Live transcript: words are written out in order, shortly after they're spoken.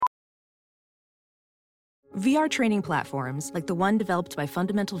VR training platforms, like the one developed by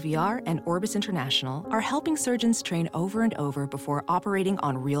Fundamental VR and Orbis International, are helping surgeons train over and over before operating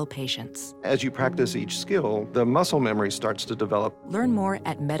on real patients. As you practice each skill, the muscle memory starts to develop. Learn more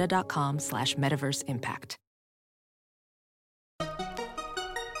at meta.com/metaverseimpact.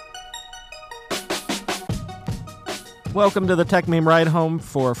 Welcome to the Tech Meme Ride Home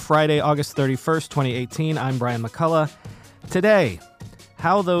for Friday, August 31st, 2018. I'm Brian McCullough. Today,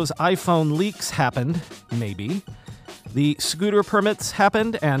 how those iPhone leaks happened, maybe. The scooter permits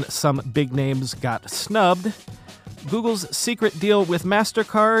happened and some big names got snubbed. Google's secret deal with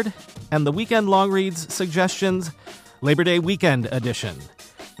MasterCard and the weekend long reads suggestions, Labor Day weekend edition.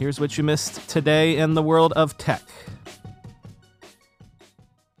 Here's what you missed today in the world of tech.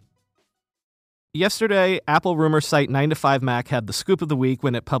 Yesterday, Apple rumor site 9to5Mac had the scoop of the week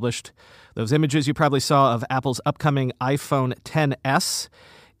when it published those images you probably saw of Apple's upcoming iPhone XS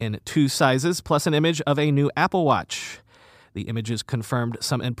in 2 sizes, plus an image of a new Apple Watch. The images confirmed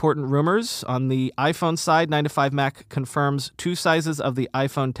some important rumors. On the iPhone side, 9to5Mac confirms 2 sizes of the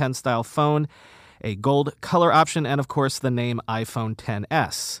iPhone X style phone, a gold color option, and of course the name iPhone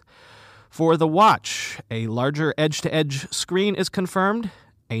XS. For the watch, a larger edge-to-edge screen is confirmed,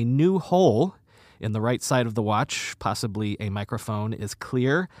 a new hole in the right side of the watch, possibly a microphone, is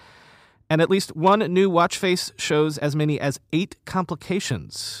clear. And at least one new watch face shows as many as 8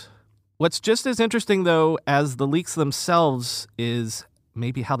 complications. What's just as interesting, though, as the leaks themselves is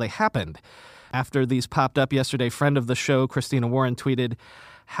maybe how they happened. After these popped up yesterday, friend of the show, Christina Warren, tweeted,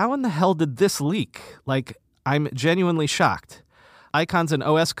 "How in the hell did this leak? Like, I'm genuinely shocked. Icons and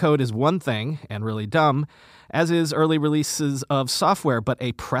OS code is one thing, and really dumb, as is early releases of software, but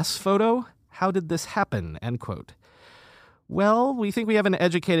a press photo? How did this happen?" End quote. Well, we think we have an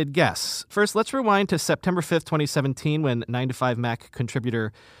educated guess. First, let's rewind to September 5th, 2017, when 9to5Mac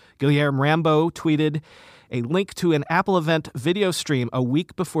contributor Guilherme Rambo tweeted a link to an Apple event video stream a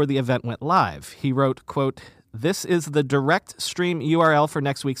week before the event went live. He wrote, quote, "This is the direct stream URL for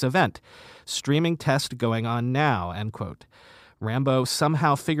next week's event. Streaming test going on now," end quote. Rambo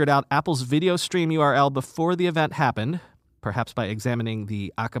somehow figured out Apple's video stream URL before the event happened, perhaps by examining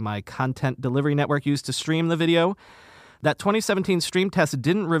the Akamai content delivery network used to stream the video. That 2017 stream test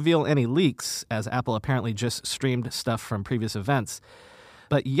didn't reveal any leaks, as Apple apparently just streamed stuff from previous events.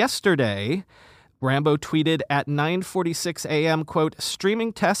 But yesterday, Rambo tweeted at 9:46 a.m., quote,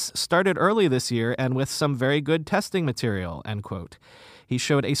 "Streaming tests started early this year and with some very good testing material," end quote. He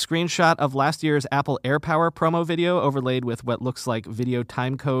showed a screenshot of last year's Apple AirPower promo video overlaid with what looks like video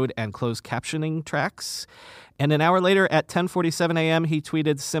timecode and closed captioning tracks. And an hour later at 10:47 a.m., he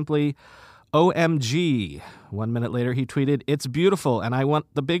tweeted simply, "OMG." 1 minute later, he tweeted, "It's beautiful and I want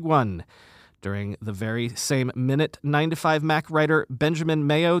the big one." During the very same minute, 9to5Mac writer Benjamin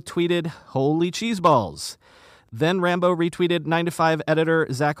Mayo tweeted, "Holy cheeseballs." Then Rambo retweeted 9to5 editor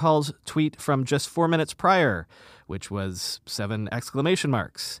Zach Hall's tweet from just 4 minutes prior, which was 7 exclamation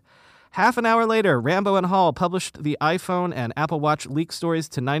marks. Half an hour later, Rambo and Hall published the iPhone and Apple Watch leak stories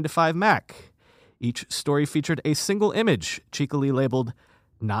to 9to5Mac. Each story featured a single image, cheekily labeled,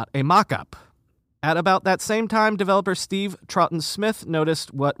 "Not a mock-up." At about that same time, developer Steve Troughton-Smith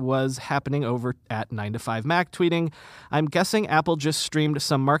noticed what was happening over at 9to5Mac, tweeting, "I'm guessing Apple just streamed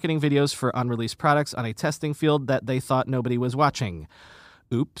some marketing videos for unreleased products on a testing field that they thought nobody was watching.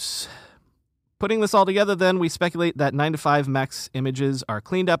 Oops." Putting this all together, then, we speculate that 9to5Mac's images are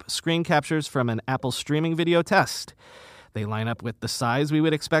cleaned up screen captures from an Apple streaming video test. They line up with the size we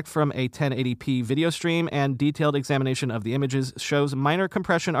would expect from a 1080p video stream, and detailed examination of the images shows minor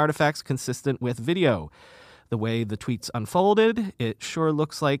compression artifacts consistent with video. The way the tweets unfolded, it sure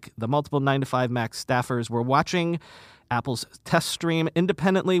looks like the multiple 9to5Mac staffers were watching Apple's test stream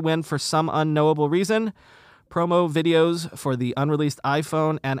independently when, for some unknowable reason, promo videos for the unreleased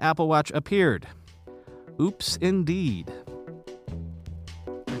iPhone and Apple Watch appeared. Oops, indeed.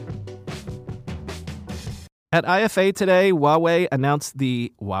 At IFA today, Huawei announced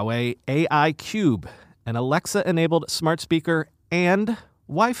the Huawei AI Cube, an Alexa-enabled smart speaker and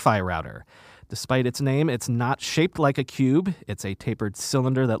Wi-Fi router. Despite its name, it's not shaped like a cube. It's a tapered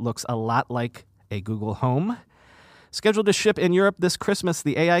cylinder that looks a lot like a Google Home. Scheduled to ship in Europe this Christmas,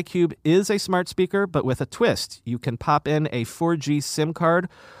 the AI Cube is a smart speaker, but with a twist. You can pop in a 4G SIM card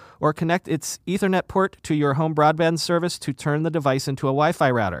or connect its Ethernet port to your home broadband service to turn the device into a Wi-Fi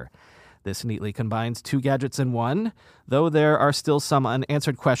router. This neatly combines 2 gadgets in one, though there are still some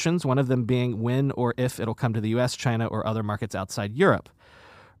unanswered questions, one of them being when or if it'll come to the US, China, or other markets outside Europe.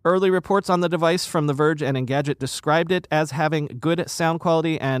 Early reports on the device from The Verge and Engadget described it as having good sound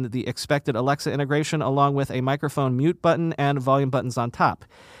quality and the expected Alexa integration, along with a microphone mute button and volume buttons on top.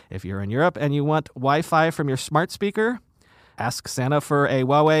 If you're in Europe and you want Wi-Fi from your smart speaker, ask Santa for a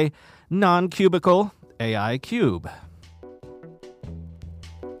Huawei non-cubicle AI Cube.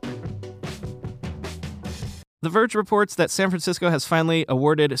 The Verge reports that San Francisco has finally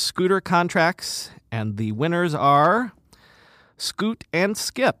awarded scooter contracts, and the winners are Scoot and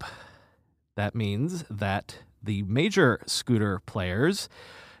Skip. That means that the major scooter players,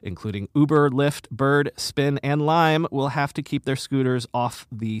 including Uber, Lyft, Bird, Spin, and Lime, will have to keep their scooters off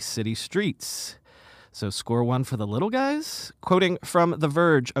the city streets. So score one for the little guys? Quoting from The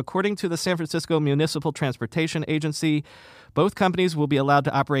Verge, according to the San Francisco Municipal Transportation Agency, both companies will be allowed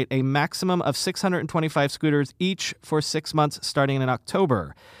to operate a maximum of 625 scooters each for 6 months starting in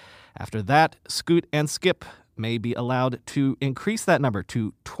October. After that, Scoot and Skip may be allowed to increase that number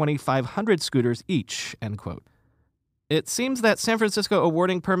to 2,500 scooters each, end quote. It seems that San Francisco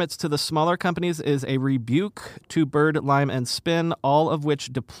awarding permits to the smaller companies is a rebuke to Bird, Lime, and Spin, all of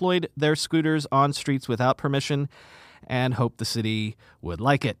which deployed their scooters on streets without permission and hoped the city would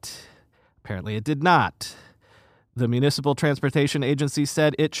like it. Apparently it did not. The Municipal Transportation Agency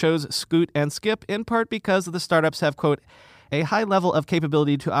said it chose Scoot and Skip in part because the startups have, quote, a high level of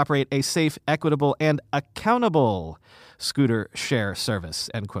capability to operate a safe, equitable, and accountable scooter share service,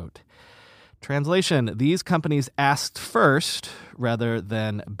 end quote. Translation, these companies asked first rather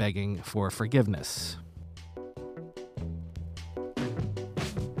than begging for forgiveness.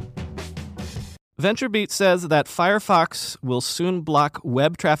 VentureBeat says that Firefox will soon block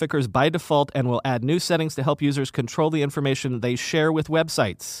web traffickers by default and will add new settings to help users control the information they share with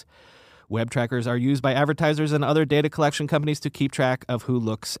websites. Web trackers are used by advertisers and other data collection companies to keep track of who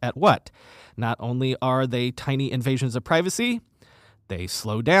looks at what. Not only are they tiny invasions of privacy, they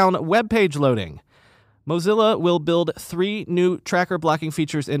slow down web page loading. Mozilla will build 3 new tracker blocking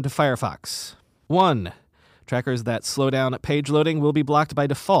features into Firefox. 1. Trackers that slow down page loading will be blocked by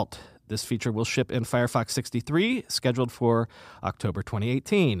default. This feature will ship in Firefox 63, scheduled for October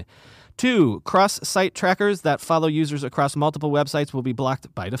 2018. 2. Cross-site trackers that follow users across multiple websites will be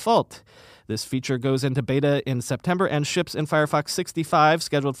blocked by default. This feature goes into beta in September and ships in Firefox 65,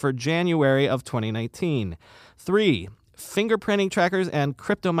 scheduled for January of 2019. 3. Fingerprinting trackers and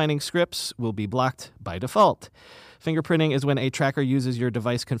crypto mining scripts will be blocked by default. Fingerprinting is when a tracker uses your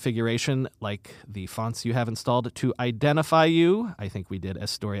device configuration, like the fonts you have installed, to identify you. I think we did a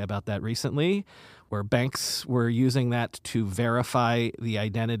story about that recently, where banks were using that to verify the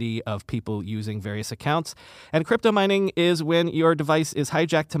identity of people using various accounts. And crypto mining is when your device is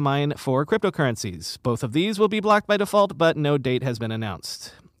hijacked to mine for cryptocurrencies. Both of these will be blocked by default, but no date has been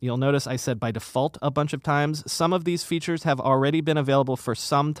announced. You'll notice I said by default a bunch of times. Some of these features have already been available for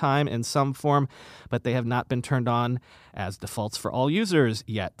some time in some form, but they have not been turned on as defaults for all users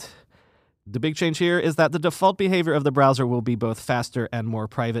yet. The big change here is that the default behavior of the browser will be both faster and more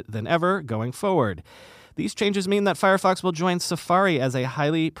private than ever going forward. These changes mean that Firefox will join Safari as a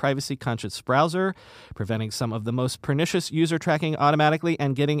highly privacy-conscious browser, preventing some of the most pernicious user tracking automatically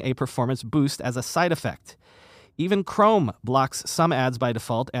and getting a performance boost as a side effect. Even Chrome blocks some ads by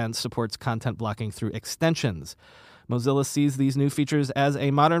default and supports content blocking through extensions. Mozilla sees these new features as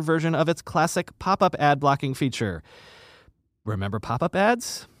a modern version of its classic pop-up ad blocking feature. Remember pop-up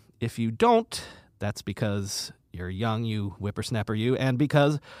ads? If you don't, that's because you're young, you whippersnapper you, and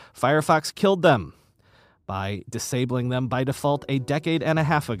because Firefox killed them by disabling them by default a decade and a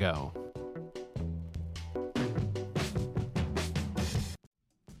half ago.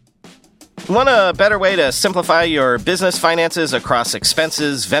 Want a better way to simplify your business finances across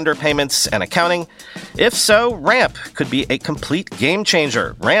expenses, vendor payments, and accounting? If so, Ramp could be a complete game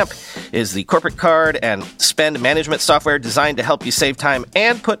changer. Ramp is the corporate card and spend management software designed to help you save time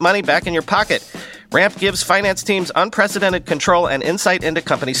and put money back in your pocket. Ramp gives finance teams unprecedented control and insight into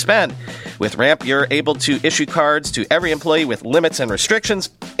company spend. With Ramp, you're able to issue cards to every employee with limits and restrictions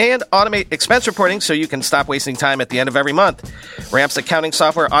and automate expense reporting so you can stop wasting time at the end of every month. Ramp's accounting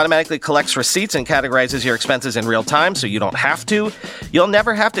software automatically collects receipts and categorizes your expenses in real time so you don't have to. You'll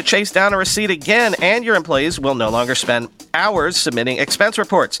never have to chase down a receipt again, and your employees will no longer spend hours submitting expense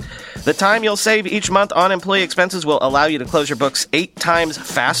reports. The time you'll save each month on employee expenses will allow you to close your books 8 times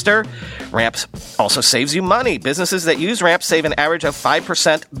faster. Ramp also saves you money. Businesses that use Ramp save an average of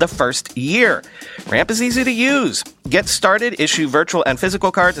 5% the first year. year. Ramp is easy to use. Get started, issue virtual and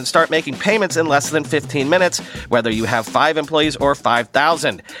physical cards, and start making payments in less than 15 minutes, whether you have 5 employees or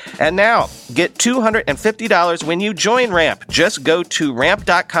 5,000. And now, get $250 when you join Ramp. Just go to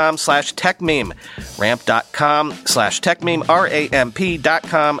ramp.com/techmeme. Ramp.com/techmeme,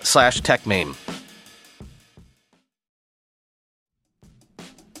 ramp.com/techmeme.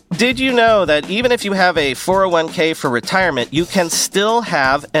 Did you know that even if you have a 401k for retirement, you can still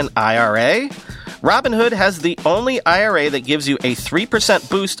have an IRA? Robinhood has the only IRA that gives you a 3%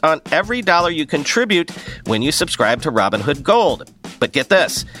 boost on every dollar you contribute when you subscribe to Robinhood Gold. But get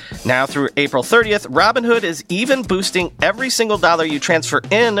this, now through April 30th, Robinhood is even boosting every single dollar you transfer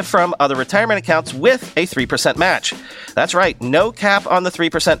in from other retirement accounts with a 3% match. That's right, no cap on the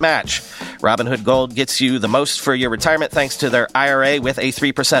 3% match. Robinhood Gold gets you the most for your retirement thanks to their IRA with a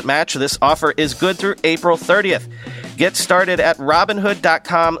 3% match. This offer is good through April 30th. Get started at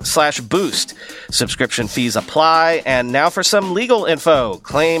Robinhood.com/boost. Subscription fees apply. And now for some legal info.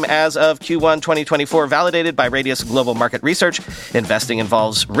 Claim as of Q1 2024 validated by Radius Global Market Research. Investing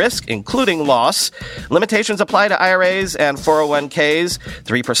involves risk, including loss. Limitations apply to IRAs and 401ks.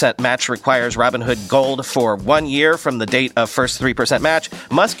 3% match requires Robinhood Gold for 1 year from the date of first 3% match.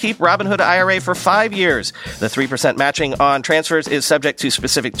 Must keep Robinhood IRA for 5 years. The 3% matching on transfers is subject to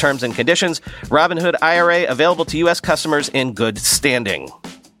specific terms and conditions. Robinhood IRA available to U.S. customers in good standing.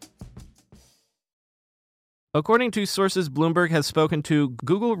 According to sources Bloomberg has spoken to,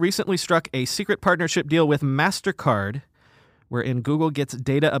 Google recently struck a secret partnership deal with MasterCard, wherein Google gets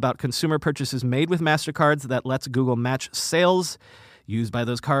data about consumer purchases made with MasterCards that lets Google match sales used by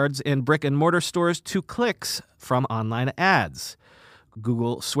those cards in brick-and-mortar stores to clicks from online ads.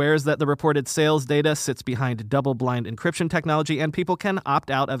 Google swears that the reported sales data sits behind double-blind encryption technology, and people can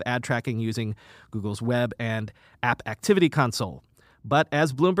opt out of ad tracking using Google's web and app activity console. But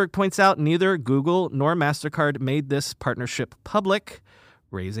as Bloomberg points out, neither Google nor MasterCard made this partnership public,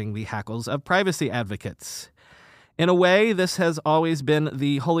 raising the hackles of privacy advocates. In a way, this has always been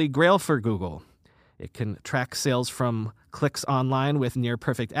the holy grail for Google. It can track sales from clicks online with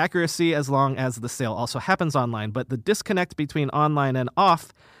near-perfect accuracy as long as the sale also happens online. But the disconnect between online and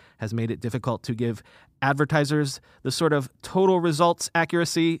off has made it difficult to give advertisers the sort of total results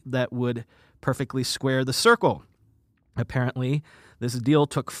accuracy that would perfectly square the circle. Apparently, this deal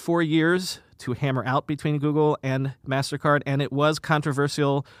took 4 years to hammer out between Google and MasterCard, and it was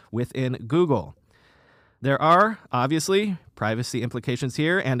controversial within Google. There are, obviously, privacy implications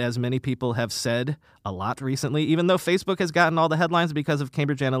here, and as many people have said a lot recently, even though Facebook has gotten all the headlines because of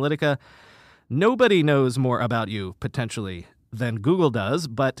Cambridge Analytica, nobody knows more about you, potentially, than Google does.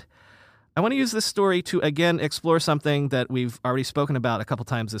 But I want to use this story to, again, explore something that we've already spoken about a couple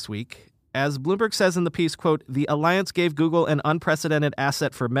times this week. As Bloomberg says in the piece, quote, "The alliance gave Google an unprecedented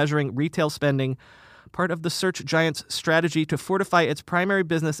asset for measuring retail spending, part of the search giant's strategy to fortify its primary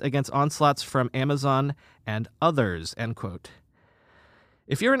business against onslaughts from Amazon and others," end quote.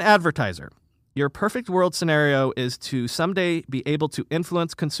 If you're an advertiser, your perfect world scenario is to someday be able to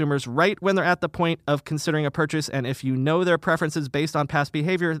influence consumers right when they're at the point of considering a purchase, and if you know their preferences based on past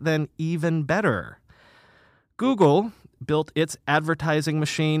behavior, then even better. Google built its advertising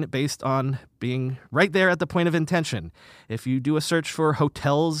machine based on being right there at the point of intention. If you do a search for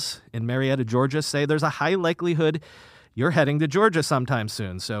hotels in Marietta, Georgia, say there's a high likelihood you're heading to Georgia sometime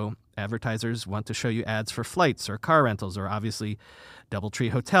soon. So advertisers want to show you ads for flights or car rentals or obviously DoubleTree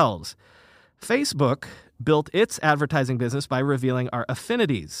hotels. Facebook built its advertising business by revealing our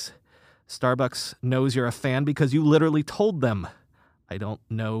affinities. Starbucks knows you're a fan because you literally told them. I don't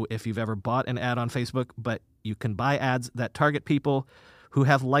know if you've ever bought an ad on Facebook, but you can buy ads that target people who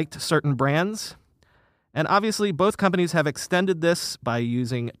have liked certain brands. And obviously, both companies have extended this by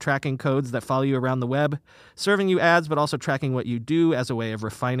using tracking codes that follow you around the web, serving you ads, but also tracking what you do as a way of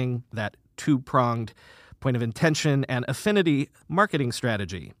refining that two-pronged point of intention and affinity marketing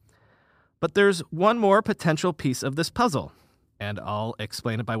strategy. But there's one more potential piece of this puzzle, and I'll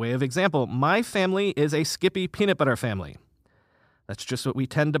explain it by way of example. My family is a Skippy peanut butter family. That's just what we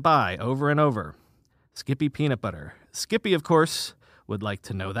tend to buy over and over. Skippy peanut butter. Skippy, of course, would like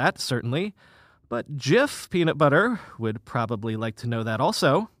to know that, certainly. But Jif peanut butter would probably like to know that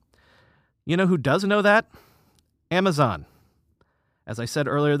also. You know who does know that? Amazon. As I said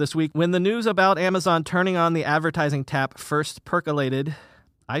earlier this week, when the news about Amazon turning on the advertising tap first percolated,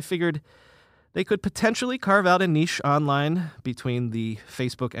 I figured they could potentially carve out a niche online between the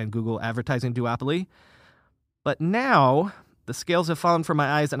Facebook and Google advertising duopoly. But now the scales have fallen from my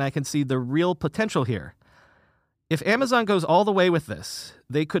eyes, and I can see the real potential here. If Amazon goes all the way with this,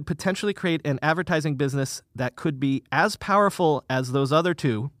 they could potentially create an advertising business that could be as powerful as those other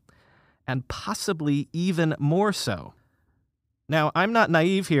two and possibly even more so. Now, I'm not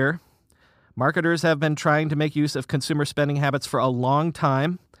naive here. Marketers have been trying to make use of consumer spending habits for a long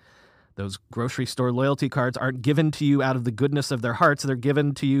time. Those grocery store loyalty cards aren't given to you out of the goodness of their hearts. They're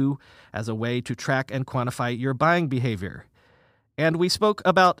given to you as a way to track and quantify your buying behavior. And we spoke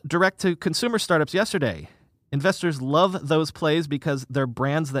about direct-to-consumer startups yesterday. Investors love those plays because they're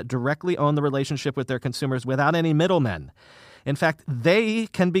brands that directly own the relationship with their consumers without any middlemen. In fact, they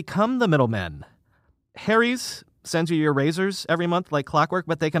can become the middlemen. Harry's sends you your razors every month like clockwork,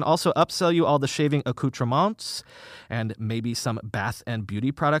 but they can also upsell you all the shaving accoutrements and maybe some bath and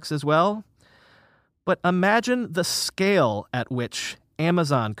beauty products as well. But imagine the scale at which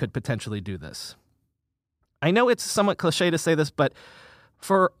Amazon could potentially do this. I know it's somewhat cliche to say this, but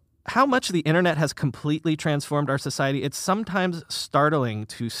for how much the internet has completely transformed our society, it's sometimes startling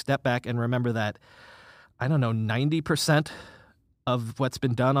to step back and remember that, 90% of what's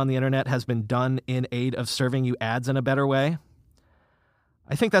been done on the internet has been done in aid of serving you ads in a better way.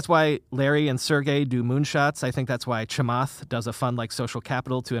 I think that's why Larry and Sergey do moonshots. I think that's why Chamath does a fund like Social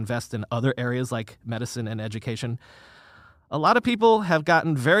Capital to invest in other areas like medicine and education. A lot of people have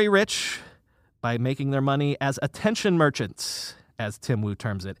gotten very rich by making their money as attention merchants, as Tim Wu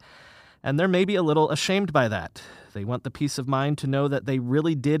terms it. And they're maybe a little ashamed by that. They want the peace of mind to know that they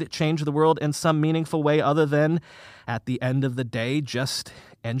really did change the world in some meaningful way other than, at the end of the day, just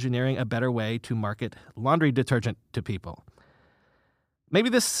engineering a better way to market laundry detergent to people. Maybe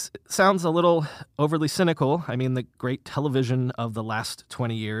this sounds a little overly cynical. I mean, the great television of the last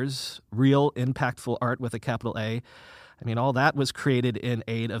 20 years, real impactful art with a capital A, all that was created in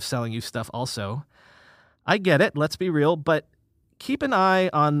aid of selling you stuff also. I get it, let's be real, but keep an eye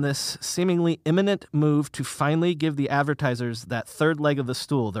on this seemingly imminent move to finally give the advertisers that third leg of the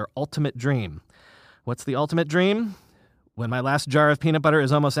stool, their ultimate dream. What's the ultimate dream? When my last jar of peanut butter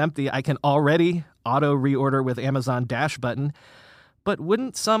is almost empty, I can already auto-reorder with Amazon Dash button. But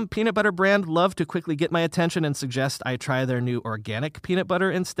wouldn't some peanut butter brand love to quickly get my attention and suggest I try their new organic peanut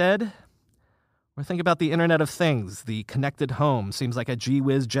butter instead? Or think about the Internet of Things. The connected home seems like a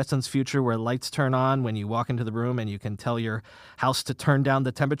gee-whiz Jetsons future where lights turn on when you walk into the room and you can tell your house to turn down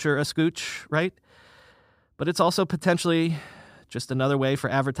the temperature a scooch, right? But it's also potentially just another way for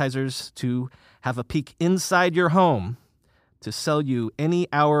advertisers to have a peek inside your home to sell you any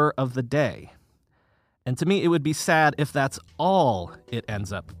hour of the day. And to me, it would be sad if that's all it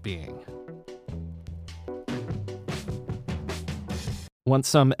ends up being. Want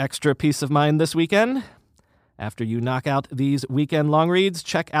some extra peace of mind this weekend? After you knock out these weekend long reads,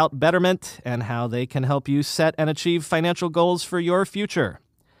 check out Betterment and how they can help you set and achieve financial goals for your future.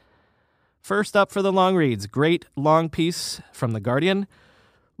 First up for the long reads, great long piece from The Guardian,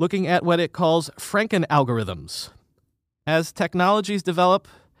 looking at what it calls Franken algorithms. As technologies develop,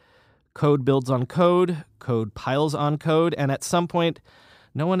 code builds on code, code piles on code, and at some point,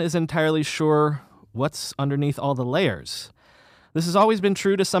 no one is entirely sure what's underneath all the layers. This has always been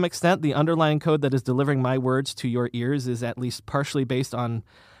true to some extent. The underlying code that is delivering my words to your ears is at least partially based on,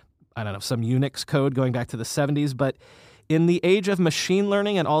 some Unix code going back to the 70s. But in the age of machine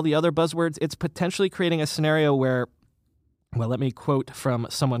learning and all the other buzzwords, it's potentially creating a scenario where, let me quote from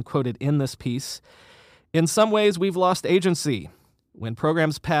someone quoted in this piece. In some ways, we've lost agency. When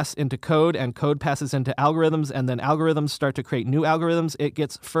programs pass into code and code passes into algorithms and then algorithms start to create new algorithms, it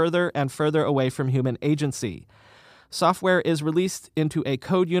gets further and further away from human agency. Software is released into a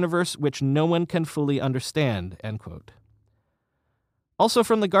code universe which no one can fully understand, end quote. Also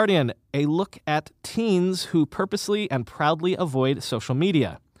from The Guardian, a look at teens who purposely and proudly avoid social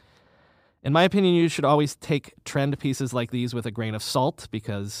media. In my opinion, you should always take trend pieces like these with a grain of salt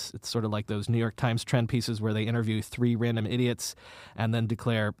because it's sort of like those New York Times trend pieces where they interview 3 random idiots and then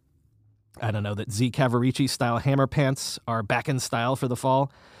declare, that Z Cavaricci-style hammer pants are back in style for the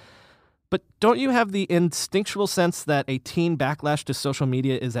fall. But don't you have the instinctual sense that a teen backlash to social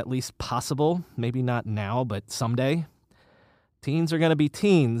media is at least possible? Maybe not now, but someday? Teens are going to be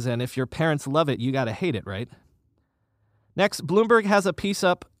teens, and if your parents love it, you got to hate it, right? Next, Bloomberg has a piece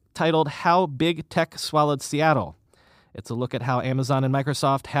up titled How Big Tech Swallowed Seattle. It's a look at how Amazon and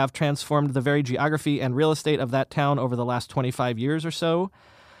Microsoft have transformed the very geography and real estate of that town over the last 25 years or so.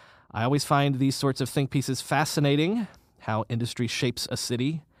 I always find these sorts of think pieces fascinating, how industry shapes a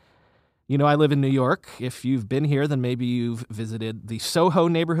city. I live in New York. If you've been here, then maybe you've visited the Soho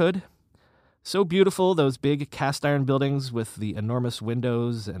neighborhood. So beautiful, those big cast iron buildings with the enormous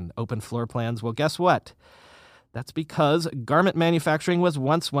windows and open floor plans. Well, guess what? That's because garment manufacturing was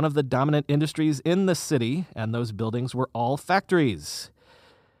once one of the dominant industries in the city, and those buildings were all factories.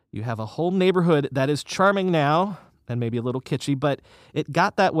 You have a whole neighborhood that is charming now, and maybe a little kitschy, but it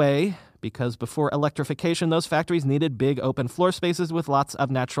got that way because before electrification, those factories needed big open floor spaces with lots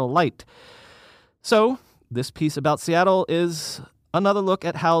of natural light. So, this piece about Seattle is another look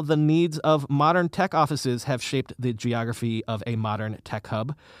at how the needs of modern tech offices have shaped the geography of a modern tech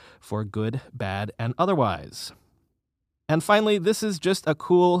hub, for good, bad, and otherwise. And finally, this is just a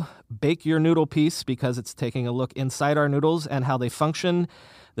cool bake your noodle piece because it's taking a look inside our noodles and how they function.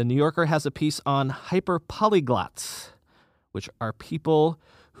 The New Yorker has a piece on hyperpolyglots, which are people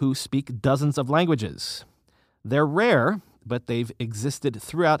who speak dozens of languages. They're rare, but they've existed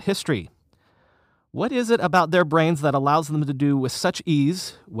throughout history. What is it about their brains that allows them to do with such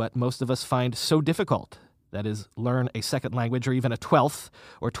ease what most of us find so difficult? That is, learn a second language or even a 12th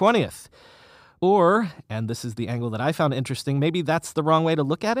or 20th. Or, and this is the angle that I found interesting, maybe that's the wrong way to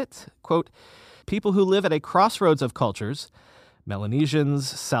look at it. Quote, people who live at a crossroads of cultures, Melanesians,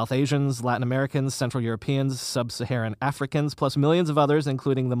 South Asians, Latin Americans, Central Europeans, Sub-Saharan Africans, plus millions of others,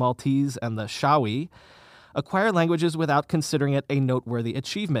 including the Maltese and the Shawi, acquire languages without considering it a noteworthy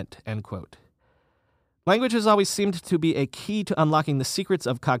achievement, end quote. Language has always seemed to be a key to unlocking the secrets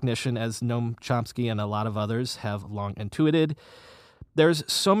of cognition, as Noam Chomsky and a lot of others have long intuited. There's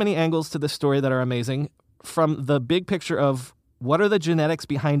so many angles to this story that are amazing, from the big picture of what are the genetics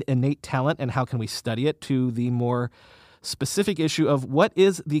behind innate talent and how can we study it, to the more specific issue of what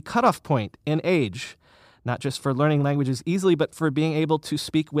is the cutoff point in age, not just for learning languages easily, but for being able to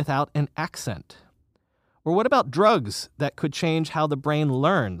speak without an accent. Or what about drugs that could change how the brain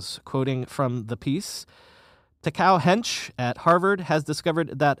learns? Quoting from the piece, Takao Hench at Harvard has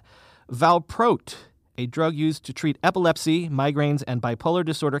discovered that Valproate, a drug used to treat epilepsy, migraines, and bipolar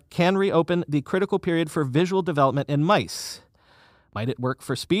disorder, can reopen the critical period for visual development in mice. Might it work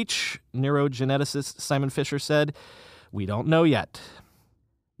for speech? Neurogeneticist Simon Fisher said, "We don't know yet."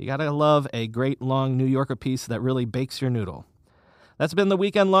 You gotta love a great long New Yorker piece that really bakes your noodle. That's been the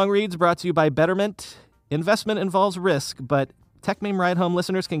Weekend Long Reads, brought to you by Betterment. Investment involves risk, but TechMeme Ride Home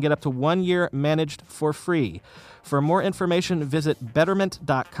listeners can get up to 1 year managed for free. For more information, visit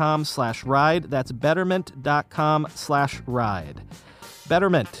betterment.com/ride. That's betterment.com/ride.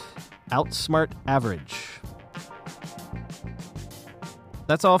 Betterment. Outsmart average.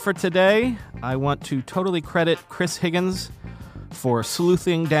 That's all for today. I want to totally credit Chris Higgins for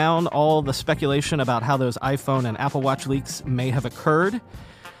sleuthing down all the speculation about how those iPhone and Apple Watch leaks may have occurred.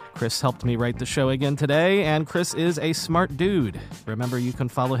 Chris helped me write the show again today, and Chris is a smart dude. Remember, you can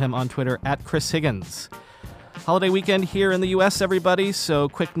follow him on Twitter at Chris Higgins. Holiday weekend here in the U.S., everybody, so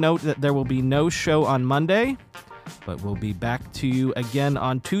quick note that there will be no show on Monday, but we'll be back to you again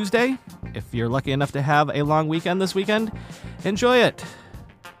on Tuesday. If you're lucky enough to have a long weekend this weekend, enjoy it.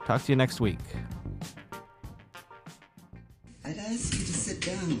 Talk to you next week. I'd ask you to sit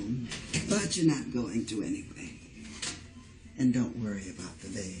down, but you're not going to anyway. And don't worry about the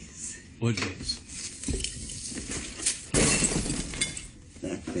vase. What vase?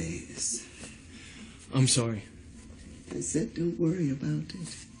 That vase. I'm sorry. I said don't worry about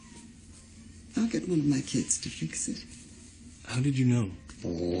it. I'll get one of my kids to fix it. How did you know?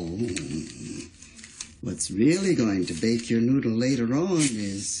 Oh. What's really going to bake your noodle later on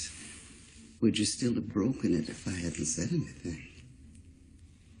is, would you still have broken it if I hadn't said anything?